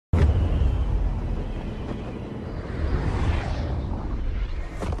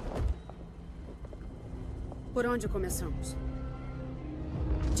Por onde começamos?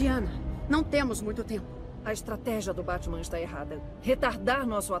 Diana, não temos muito tempo. A estratégia do Batman está errada. Retardar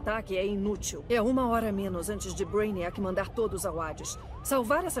nosso ataque é inútil. É 1 hora a menos antes de Brainiac mandar todos ao Hades.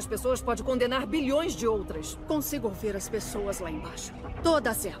 Salvar essas pessoas pode condenar bilhões de outras. Consigo ouvir as pessoas lá embaixo.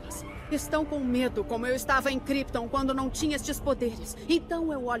 Todas elas. Estão com medo, como eu estava em Krypton quando não tinha estes poderes.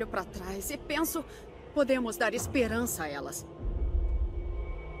 Então eu olho para trás e penso... Podemos dar esperança a elas.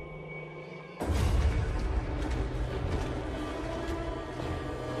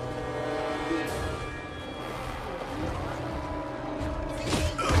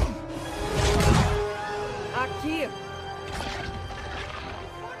 Aqui!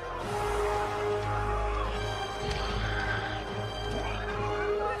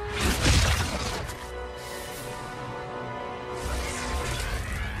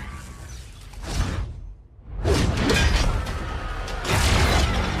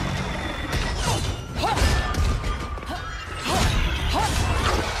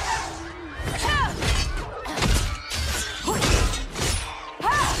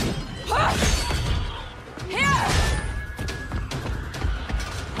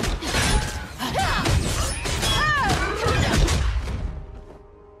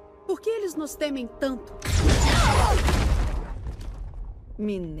 Nos temem tanto.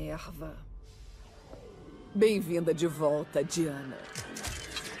 Minerva. Bem-vinda de volta, Diana.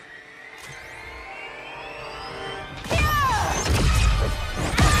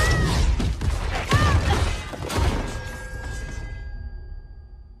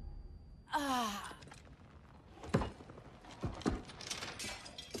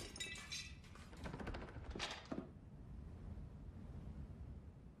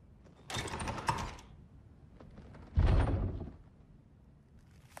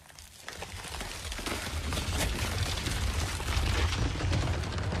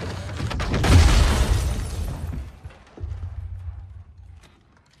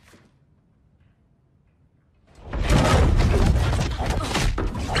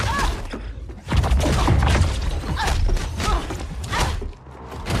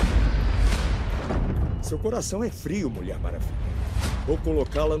 Seu coração é frio, Mulher Maravilha. Vou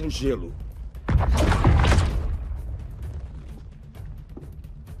colocá-la no gelo.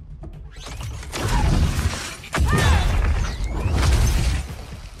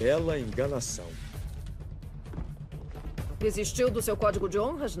 Bela enganação. Desistiu do seu código de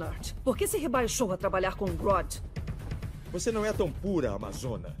honra, Snart? Por que se rebaixou a trabalhar com Grodd? Você não é tão pura,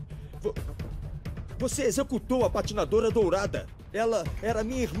 Amazona. Você executou a patinadora dourada. Ela era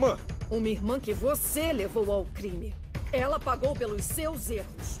minha irmã. Uma irmã que você levou ao crime. Ela pagou pelos seus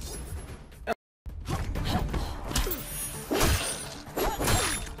erros.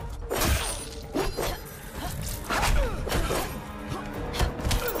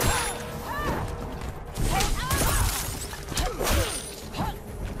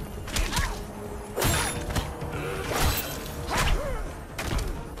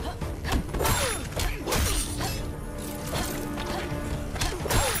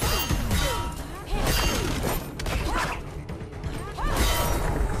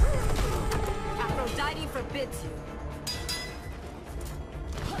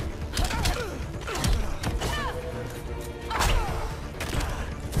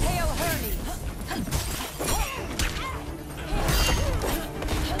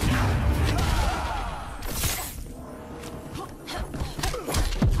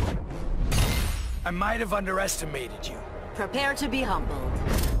 I might have underestimated you. Prepare to be humbled.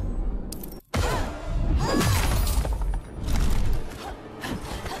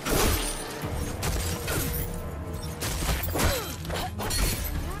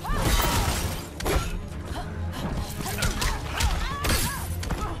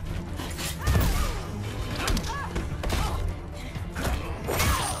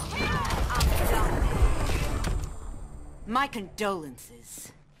 My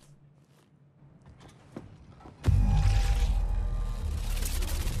condolences.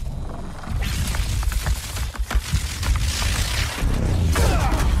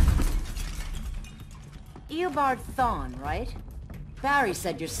 Eobard Thawne, right? Barry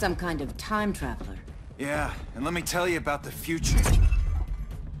said you're some kind of time traveler. Yeah, and let me tell you about the future.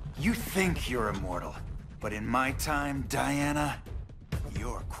 You think you're immortal, but in my time, Diana,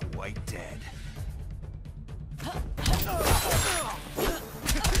 you're quite dead.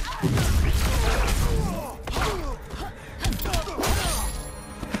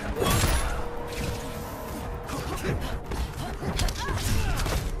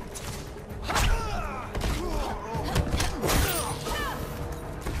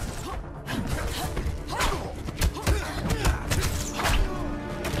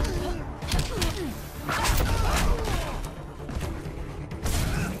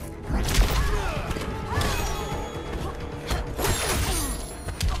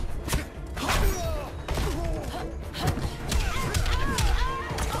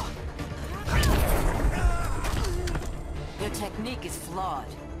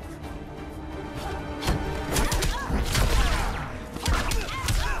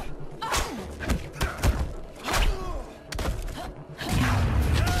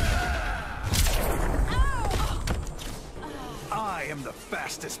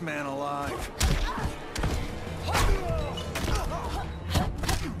 fastest man alive.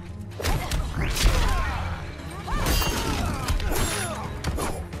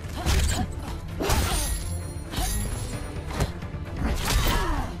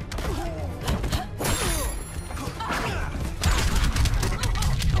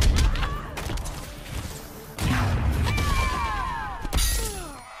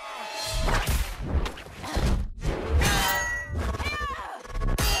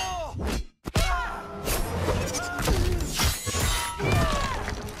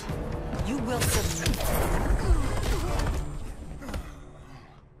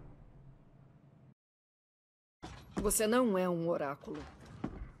 Você não é um oráculo.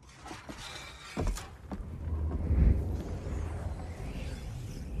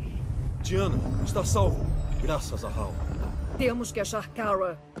 Diana, está salvo. Graças a Hal. Temos que achar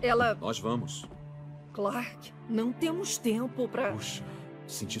Kara. Ela... Nós vamos. Clark, não temos tempo pra... Puxa,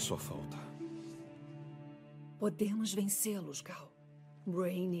 senti sua falta. Podemos vencê-los, Gal.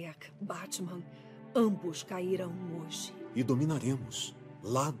 Brainiac, Batman, ambos cairão hoje. E dominaremos,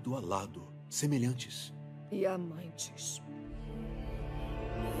 lado a lado, semelhantes. E amantes.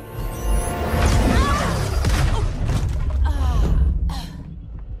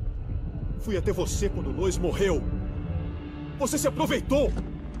 Fui até você quando Lois morreu. Você se aproveitou.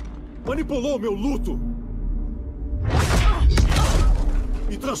 Manipulou meu luto.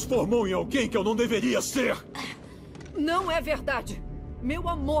 Me transformou em alguém que eu não deveria ser. Não é verdade. Meu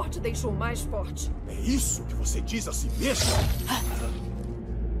amor te deixou mais forte. É isso que você diz a si mesmo?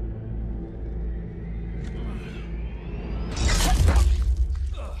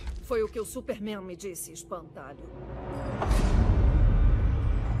 Foi o que o Superman me disse, espantalho.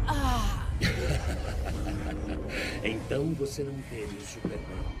 Então você não teme o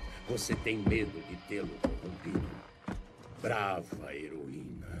Superman. Você tem medo de tê-lo corrompido. Brava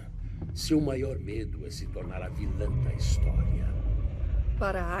heroína. Seu maior medo é se tornar a vilã da história.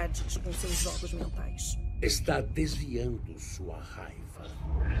 Para Hades com seus jogos mentais. Está desviando sua raiva.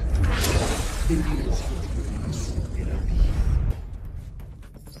 Deveria continuar sua terapia.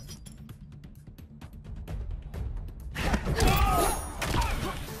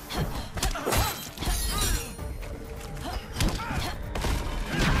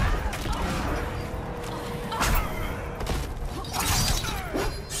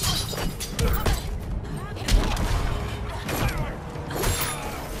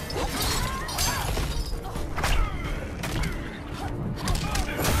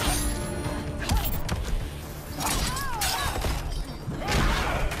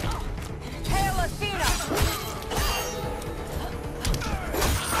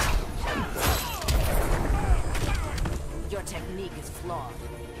 Your technique is flawed.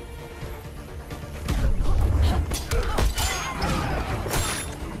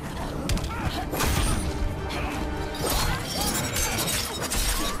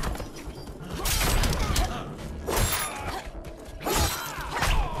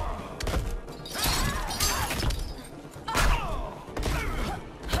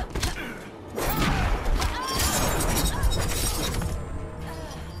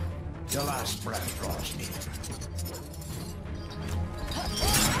 Your last breath draws near.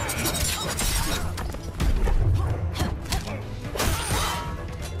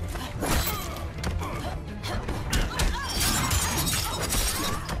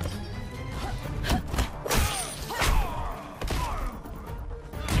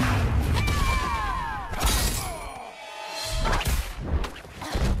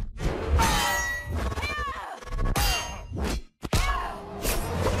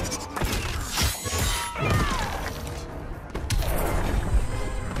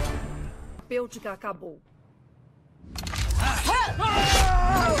 Pêutica acabou.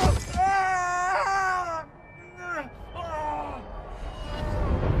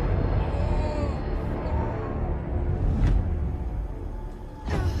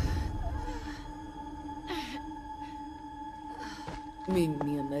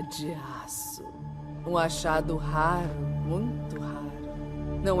 Menina de aço. Um achado raro, muito raro.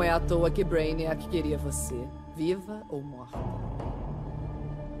 Não é à toa que Brainiac queria você, viva ou morta.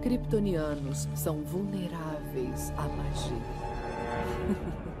 Kryptonianos são vulneráveis à magia.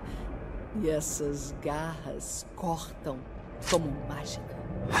 E essas garras cortam como mágica.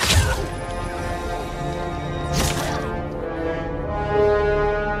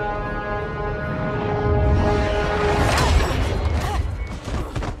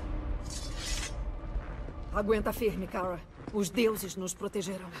 Aguenta firme, Kara. Os deuses nos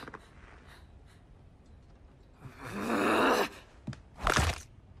protegerão.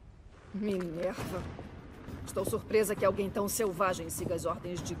 Minerva. Estou surpresa que alguém tão selvagem siga as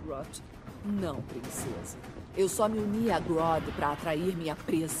ordens de Grodd. Não, princesa. Eu só me uni a Grodd para atrair minha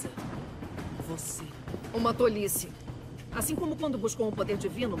presa. Você. Uma tolice. Assim como quando buscou um poder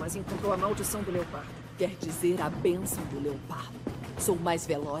divino, mas encontrou a maldição do leopardo. Quer dizer a bênção do leopardo. Sou mais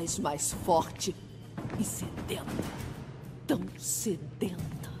veloz, mais forte e sedenta. Tão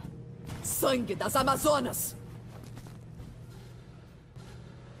sedenta. Sangue das Amazonas!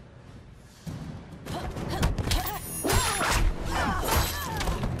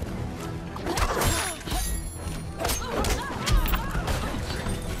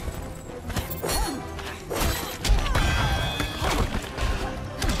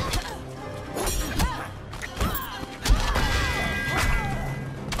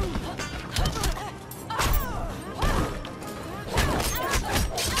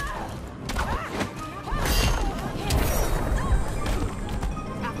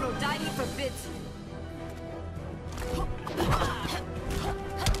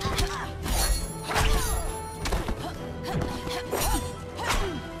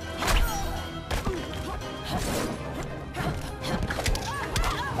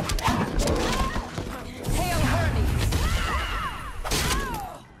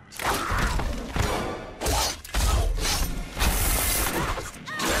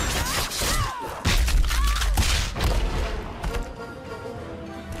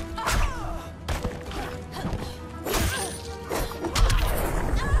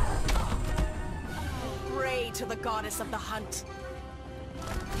 To the goddess of the hunt.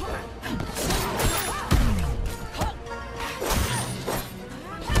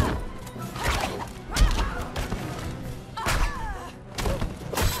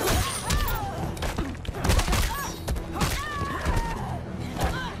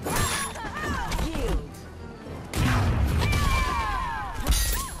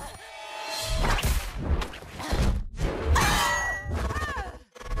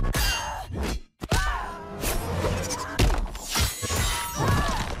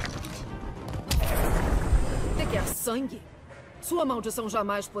 Sangue? Sua maldição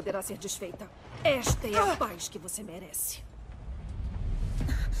jamais poderá ser desfeita. Esta é a paz que você merece.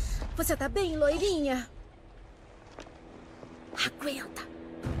 Você tá bem, loirinha? Aguenta.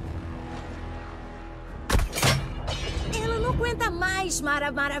 Ela não aguenta mais,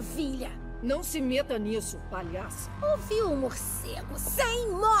 Maravilha. Não se meta nisso, palhaça. Ouviu, morcego?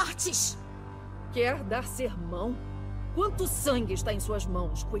 100 mortes! Quer dar sermão? Quanto sangue está em suas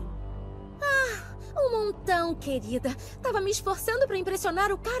mãos, Queen? Um montão, querida. Tava me esforçando pra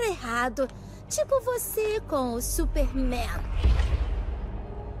impressionar o cara errado. Tipo você com o Superman.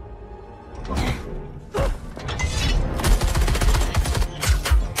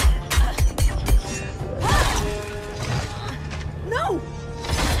 Não!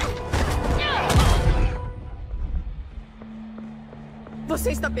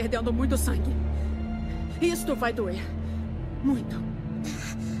 Você está perdendo muito sangue. Isto vai doer. Muito.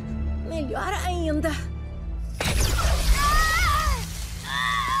 Melhor ainda.